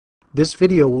This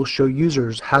video will show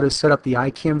users how to set up the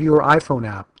iCamViewer iPhone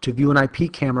app to view an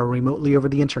IP camera remotely over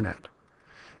the internet.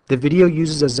 The video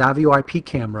uses a Zavio IP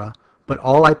camera, but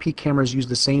all IP cameras use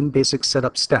the same basic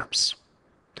setup steps.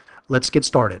 Let's get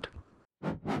started.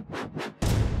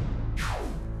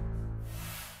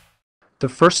 The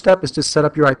first step is to set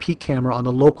up your IP camera on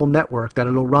the local network that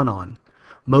it'll run on.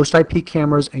 Most IP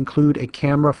cameras include a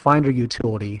camera finder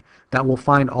utility that will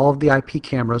find all of the IP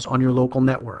cameras on your local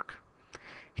network.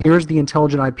 Here's the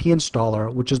Intelligent IP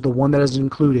installer, which is the one that is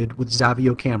included with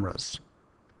Zavio cameras.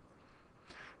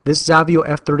 This Zavio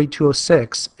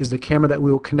F3206 is the camera that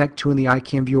we will connect to in the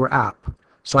iCamViewer app.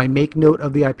 So I make note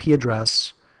of the IP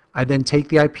address. I then take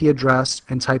the IP address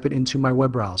and type it into my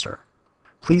web browser.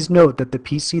 Please note that the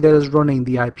PC that is running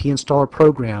the IP installer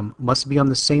program must be on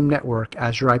the same network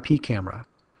as your IP camera.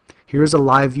 Here is a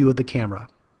live view of the camera.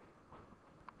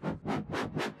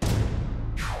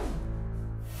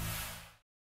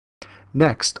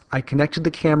 Next, I connected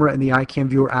the camera in the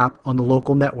iCamViewer app on the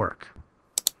local network.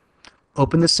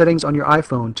 Open the settings on your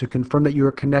iPhone to confirm that you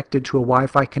are connected to a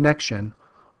Wi-Fi connection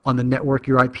on the network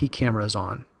your IP camera is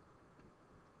on.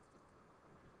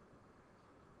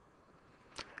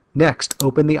 Next,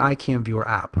 open the iCamViewer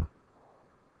app.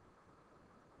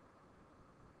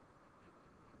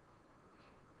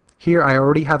 Here I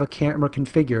already have a camera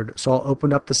configured, so I'll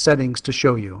open up the settings to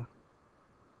show you.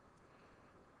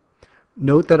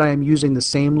 Note that I am using the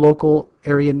same local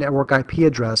area network IP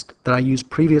address that I used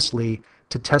previously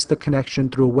to test the connection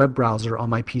through a web browser on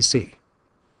my PC.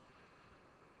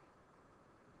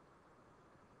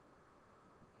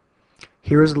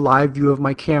 Here is a live view of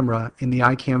my camera in the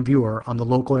iCamViewer on the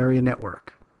local area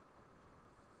network.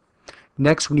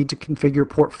 Next, we need to configure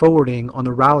port forwarding on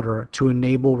the router to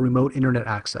enable remote internet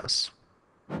access.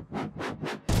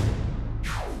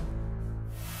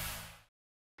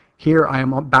 Here I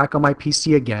am back on my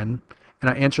PC again, and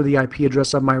I enter the IP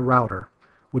address of my router,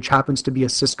 which happens to be a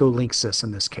Cisco LinkSys in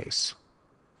this case.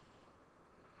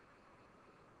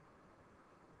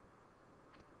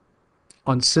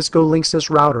 On Cisco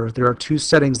LinkSys routers, there are two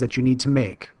settings that you need to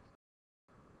make.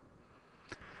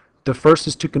 The first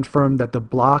is to confirm that the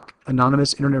block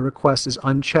anonymous internet request is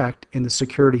unchecked in the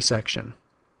security section.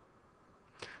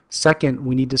 Second,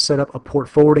 we need to set up a port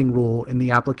forwarding rule in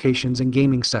the applications and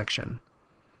gaming section.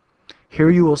 Here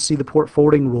you will see the port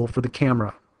forwarding rule for the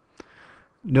camera.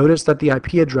 Notice that the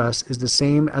IP address is the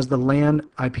same as the LAN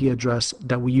IP address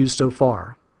that we used so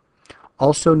far.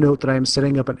 Also note that I am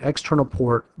setting up an external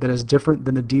port that is different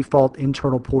than the default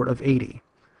internal port of 80.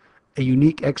 A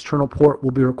unique external port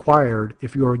will be required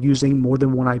if you are using more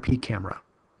than one IP camera.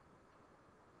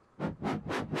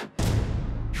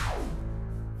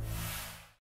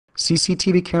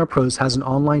 CCTV Camera Pros has an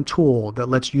online tool that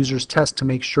lets users test to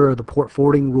make sure the port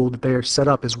forwarding rule that they are set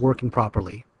up is working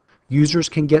properly. Users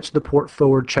can get to the port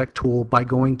forward check tool by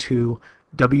going to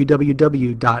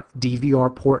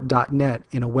www.dvrport.net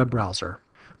in a web browser.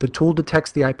 The tool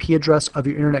detects the IP address of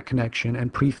your internet connection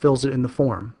and pre-fills it in the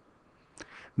form.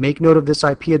 Make note of this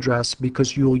IP address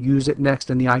because you will use it next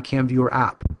in the iCamViewer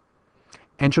app.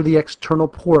 Enter the external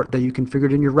port that you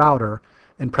configured in your router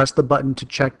and press the button to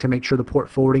check to make sure the port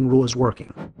forwarding rule is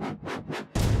working.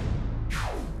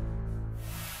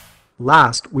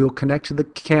 Last, we will connect to the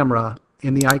camera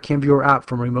in the iCamViewer app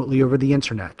from remotely over the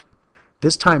internet.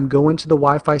 This time, go into the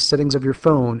Wi-Fi settings of your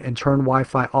phone and turn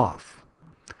Wi-Fi off.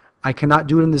 I cannot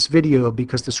do it in this video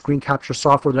because the screen capture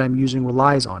software that I'm using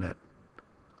relies on it.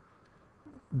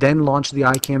 Then launch the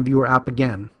iCamViewer app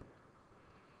again.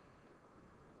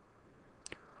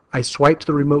 I swipe to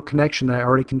the remote connection that I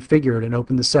already configured and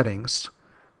open the settings.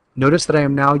 Notice that I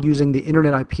am now using the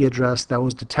internet IP address that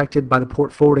was detected by the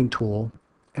port forwarding tool,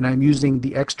 and I'm using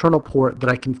the external port that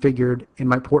I configured in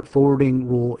my port forwarding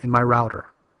rule in my router.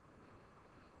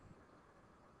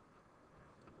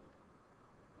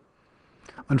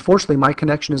 Unfortunately, my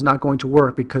connection is not going to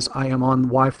work because I am on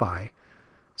Wi-Fi.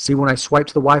 See, when I swipe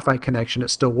to the Wi-Fi connection,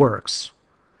 it still works.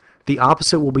 The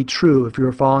opposite will be true if you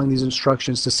are following these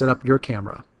instructions to set up your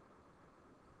camera.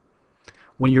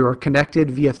 When you are connected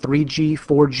via 3G,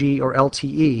 4G, or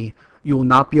LTE, you will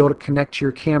not be able to connect to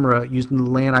your camera using the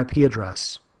LAN IP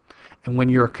address. And when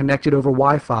you are connected over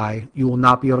Wi-Fi, you will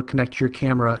not be able to connect to your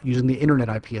camera using the internet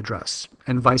IP address,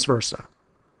 and vice versa.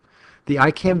 The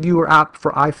iCamViewer app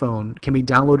for iPhone can be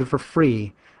downloaded for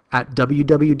free at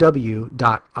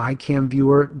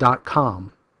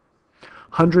www.icamviewer.com.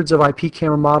 Hundreds of IP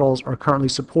camera models are currently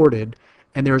supported,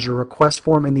 and there is a request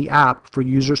form in the app for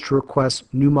users to request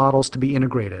new models to be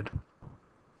integrated.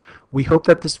 We hope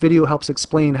that this video helps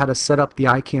explain how to set up the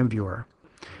iCamViewer.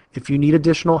 If you need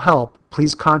additional help,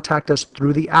 please contact us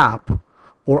through the app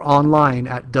or online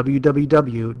at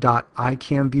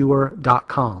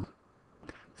www.icamviewer.com.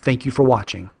 Thank you for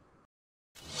watching.